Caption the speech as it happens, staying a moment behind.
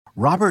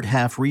Robert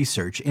Half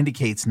research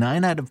indicates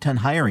 9 out of 10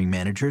 hiring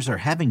managers are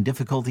having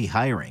difficulty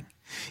hiring.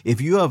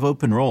 If you have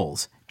open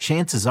roles,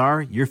 chances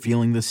are you're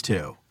feeling this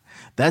too.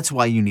 That's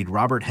why you need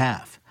Robert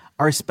Half.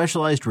 Our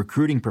specialized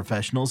recruiting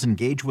professionals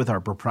engage with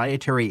our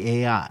proprietary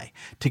AI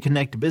to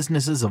connect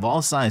businesses of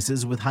all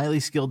sizes with highly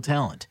skilled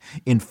talent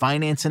in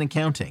finance and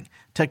accounting,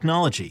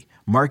 technology,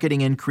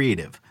 marketing and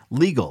creative,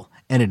 legal,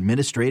 and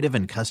administrative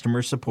and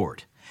customer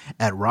support.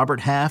 At Robert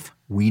Half,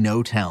 we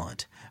know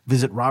talent.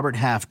 Visit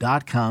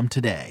roberthalf.com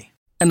today.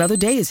 Another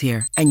day is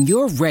here, and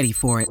you're ready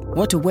for it.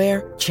 What to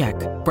wear? Check.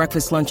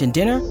 Breakfast, lunch, and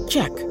dinner?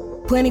 Check.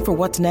 Planning for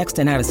what's next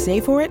and how to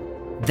save for it?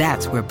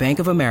 That's where Bank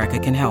of America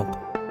can help.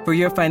 For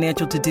your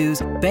financial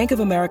to-dos, Bank of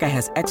America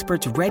has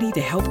experts ready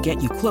to help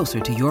get you closer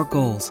to your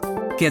goals.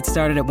 Get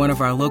started at one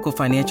of our local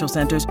financial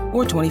centers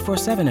or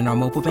 24/7 in our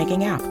mobile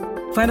banking app.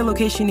 Find a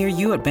location near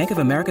you at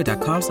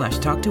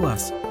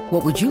bankofamerica.com/talktous.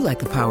 What would you like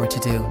the power to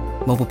do?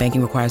 Mobile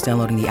banking requires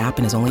downloading the app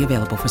and is only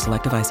available for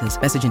select devices.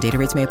 Message and data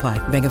rates may apply.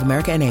 Bank of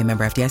America N.A.,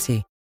 member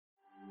FDIC.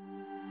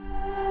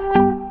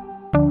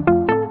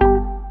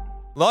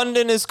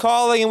 London is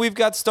calling, and we've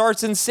got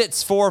starts and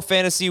sits for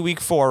Fantasy Week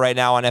 4 right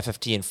now on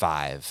FFT and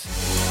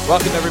 5.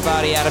 Welcome,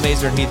 everybody. Adam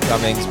Aizer and Heath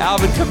Cummings.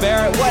 Alvin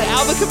Kamara. What?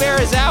 Alvin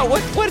Kamara is out?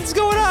 What's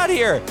going on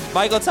here?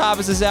 Michael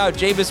Thomas is out.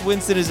 Jameis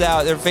Winston is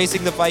out. They're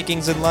facing the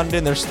Vikings in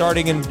London. They're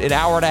starting in an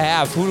hour and a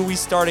half. Who are we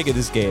starting in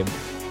this game?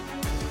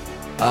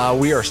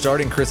 We are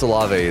starting Chris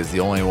Olave is the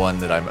only one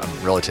that I'm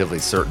relatively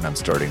certain I'm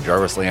starting.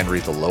 Jarvis Landry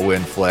is a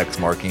low-end flex.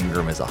 Mark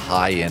Ingram is a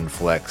high-end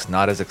flex.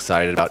 Not as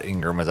excited about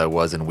Ingram as I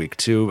was in Week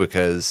 2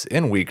 because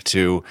in Week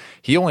 2,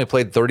 he only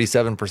played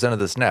 37% of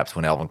the snaps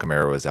when Alvin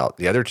Kamara was out.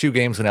 The other 2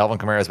 games when Alvin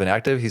Kamara has been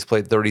active, he's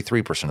played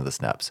 33% of the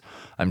snaps.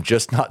 I'm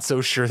just not so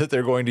sure that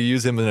they're going to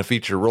use him in a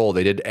feature role.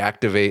 They did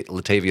activate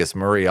Latavius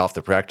Murray off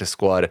the practice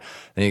squad. I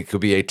think it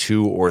could be a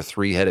 2 or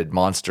 3-headed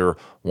monster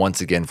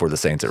once again for the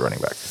Saints at running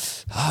back.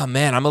 Oh,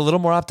 man, I'm a little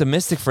more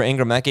optimistic for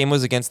Ingram. That game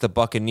was against the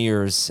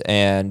Buccaneers,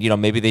 and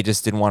maybe they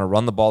just didn't want to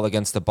run the ball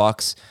against the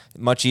Bucs.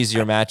 Much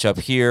easier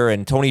matchup here.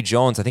 And Tony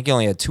Jones, I think he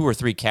only had 2 or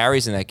 3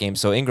 carries in that game,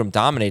 so Ingram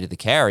dominated the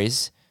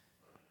carries.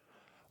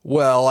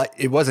 Well,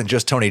 it wasn't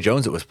just Tony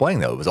Jones that was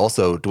playing, though. It was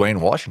also Dwayne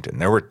Washington.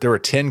 There were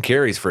 10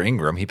 carries for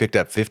Ingram. He picked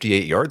up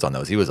 58 yards on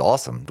those. He was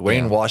awesome.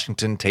 Dwayne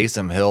Washington,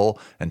 Taysom Hill,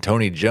 and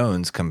Tony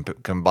Jones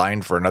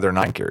combined for another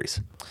 9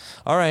 carries.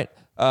 All right.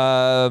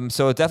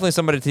 So definitely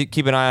somebody to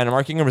keep an eye on.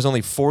 Mark Ingram is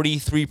only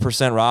 43%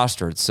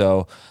 rostered.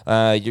 So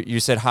you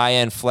said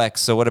high-end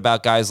flex. So what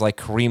about guys like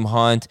Kareem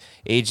Hunt,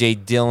 A.J.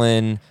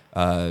 Dillon,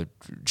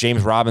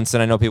 James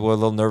Robinson? I know people are a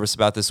little nervous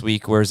about this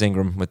week. Where's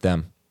Ingram with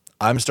them?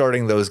 I'm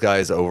starting those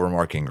guys over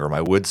Mark Ingram.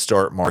 I would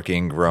start Mark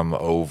Ingram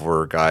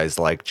over guys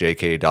like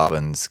J.K.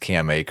 Dobbins,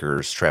 Cam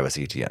Akers, Travis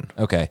Etienne.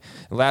 Okay.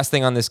 Last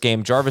thing on this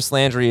game, Jarvis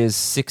Landry is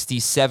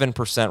 67%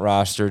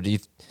 rostered.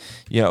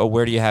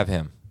 Where do you have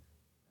him?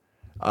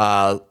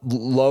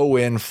 Low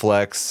end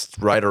flex,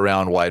 right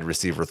around wide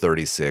receiver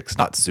 36.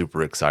 Not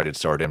super excited to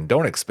start him.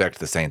 Don't expect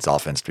the Saints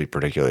offense to be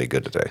particularly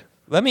good today.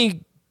 Let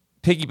me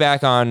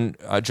piggyback on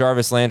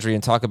Jarvis Landry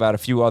and talk about a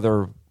few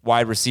other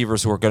wide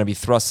receivers who are going to be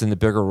thrust into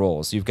bigger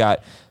roles. You've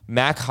got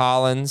Mac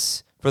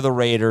Hollins for the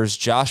Raiders,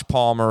 Josh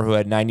Palmer, who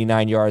had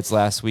 99 yards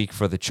last week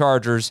for the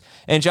Chargers,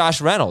 and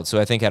Josh Reynolds, who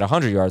I think had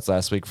 100 yards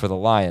last week for the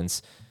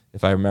Lions,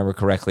 if I remember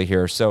correctly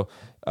here. So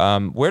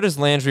where does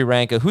Landry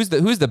rank? Who's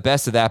the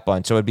best of that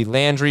bunch? So it'd be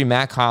Landry,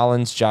 Mac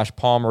Hollins, Josh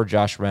Palmer,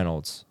 Josh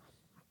Reynolds.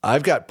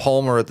 I've got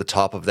Palmer at the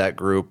top of that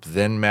group,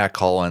 then Mac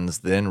Hollins,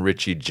 then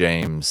Richie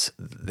James,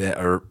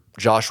 or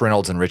Josh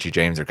Reynolds and Richie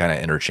James are kind of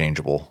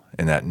interchangeable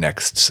in that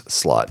next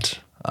slot.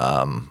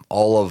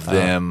 All of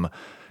them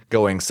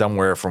going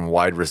somewhere from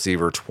wide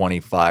receiver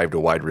 25 to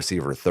wide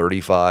receiver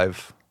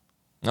 35.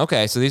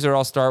 Okay, so these are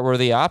all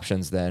start-worthy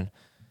options then.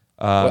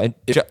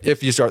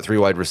 If you start 3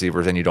 wide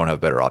receivers and you don't have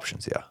better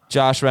options, yeah.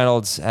 Josh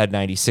Reynolds had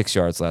 96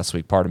 yards last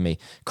week, pardon me.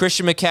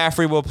 Christian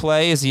McCaffrey will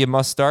play. Is he a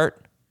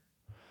must-start?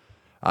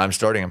 I'm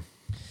starting him.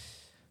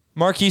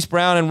 Marquise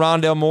Brown and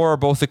Rondale Moore are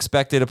both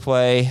expected to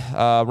play.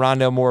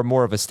 Rondale Moore,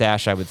 more of a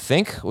stash, I would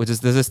think. Does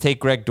this take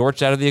Greg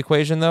Dortch out of the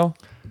equation, though?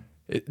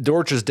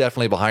 Dortch is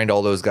definitely behind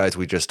all those guys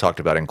we just talked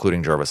about,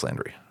 including Jarvis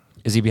Landry.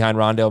 Is he behind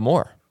Rondale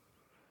Moore?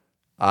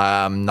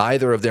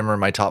 Neither of them are in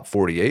my top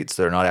 48,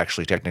 so they're not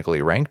actually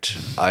technically ranked.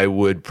 I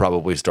would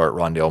probably start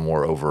Rondale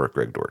Moore over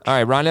Greg Dortch. All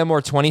right, Rondale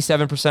Moore,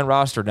 27%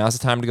 rostered. Now's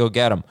the time to go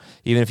get him,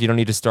 even if you don't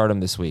need to start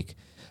him this week.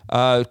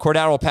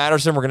 Cordell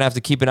Patterson, we're going to have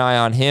to keep an eye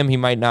on him. We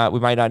might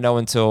not know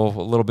until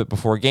a little bit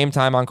before game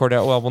time on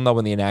Cordell. Well, we'll know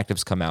when the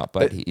inactives come out.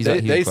 But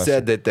they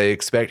said that they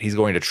expect he's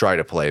going to try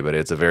to play, but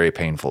it's a very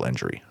painful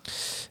injury.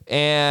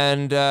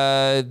 And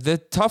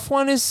the tough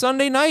one is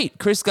Sunday night.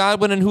 Chris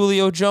Godwin and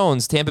Julio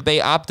Jones. Tampa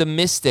Bay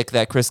optimistic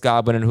that Chris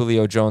Godwin and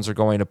Julio Jones are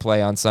going to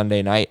play on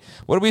Sunday night.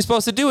 What are we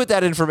supposed to do with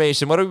that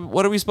information? What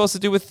are we supposed to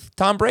do with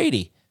Tom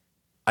Brady?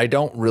 I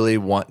don't really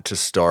want to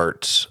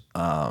start.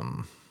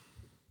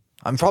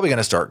 I'm probably going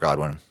to start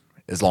Godwin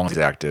as long as he's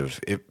active.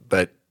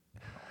 But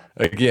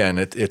again,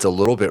 it's a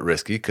little bit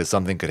risky because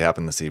something could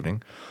happen this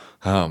evening.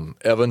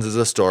 Evans is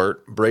a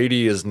start.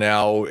 Brady is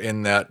now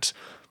in that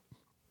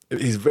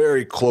He's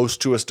very close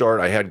to a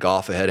start. I had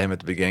Goff ahead of him at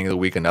the beginning of the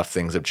week. Enough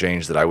things have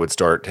changed that I would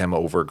start him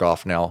over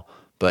Goff now,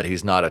 but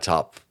he's not a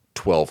top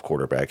 12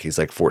 quarterback. He's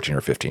like 14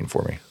 or 15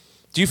 for me.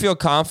 Do you feel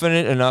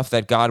confident enough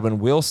that Godwin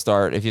will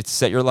start if you have to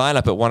set your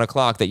lineup at 1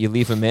 o'clock that you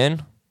leave him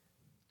in?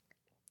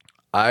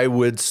 I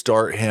would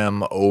start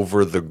him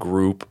over the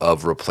group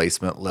of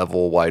replacement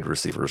level wide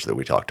receivers that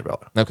we talked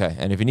about. Okay,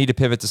 and if you need to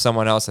pivot to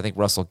someone else, I think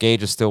Russell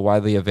Gage is still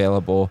widely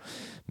available.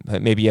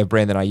 Maybe you have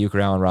Brandon Ayuk or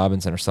Allen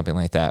Robinson or something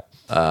like that.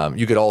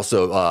 You could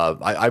also,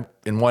 I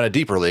in one a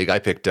deeper league, I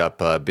picked up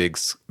Ben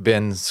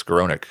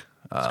Skowronek.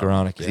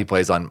 Skowronek, yeah. He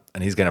plays on,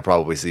 and he's going to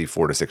probably see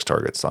 4 to 6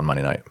 targets on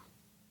Monday night.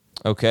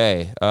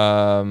 Okay.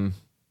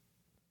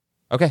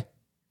 Okay.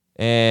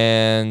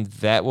 And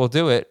that will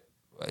do it.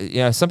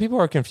 Some people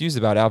are confused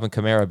about Alvin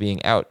Kamara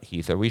being out,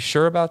 Heath. Are we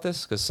sure about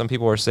this? Because some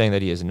people are saying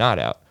that he is not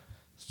out.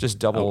 Let's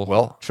just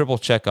triple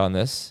check on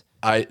this.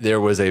 There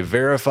was a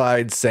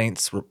verified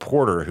Saints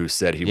reporter who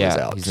said he was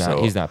out.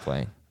 He's not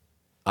playing.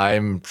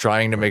 I'm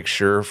trying to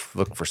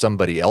look for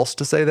somebody else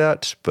to say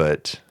that,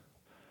 but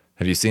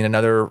have you seen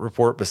another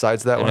report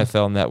besides that one?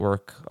 NFL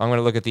Network. I'm going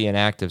to look at the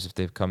inactives if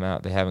they've come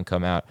out. They haven't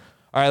come out.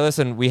 All right,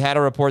 listen, we had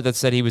a report that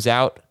said he was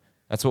out.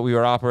 That's what we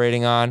were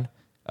operating on.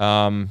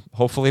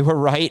 Hopefully we're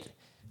right.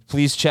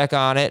 Please check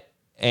on it,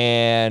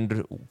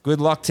 and good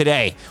luck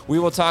today. We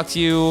will talk to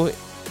you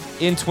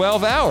in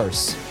 12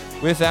 hours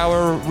with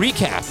our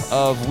recap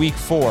of Week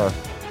 4. All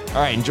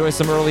right, enjoy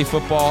some early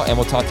football, and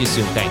we'll talk to you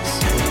soon. Thanks.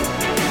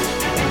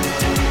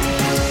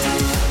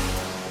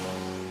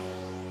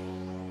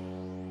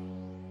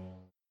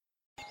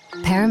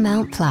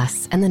 Paramount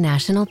Plus and the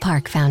National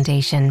Park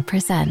Foundation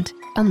present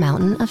A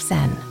Mountain of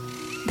Zen.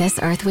 This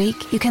Earth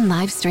Week, you can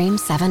live stream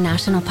 7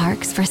 national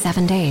parks for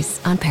 7 days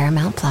on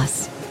Paramount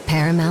Plus.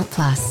 Paramount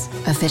Plus,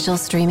 official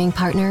streaming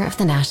partner of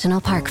the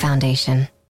National Park Foundation.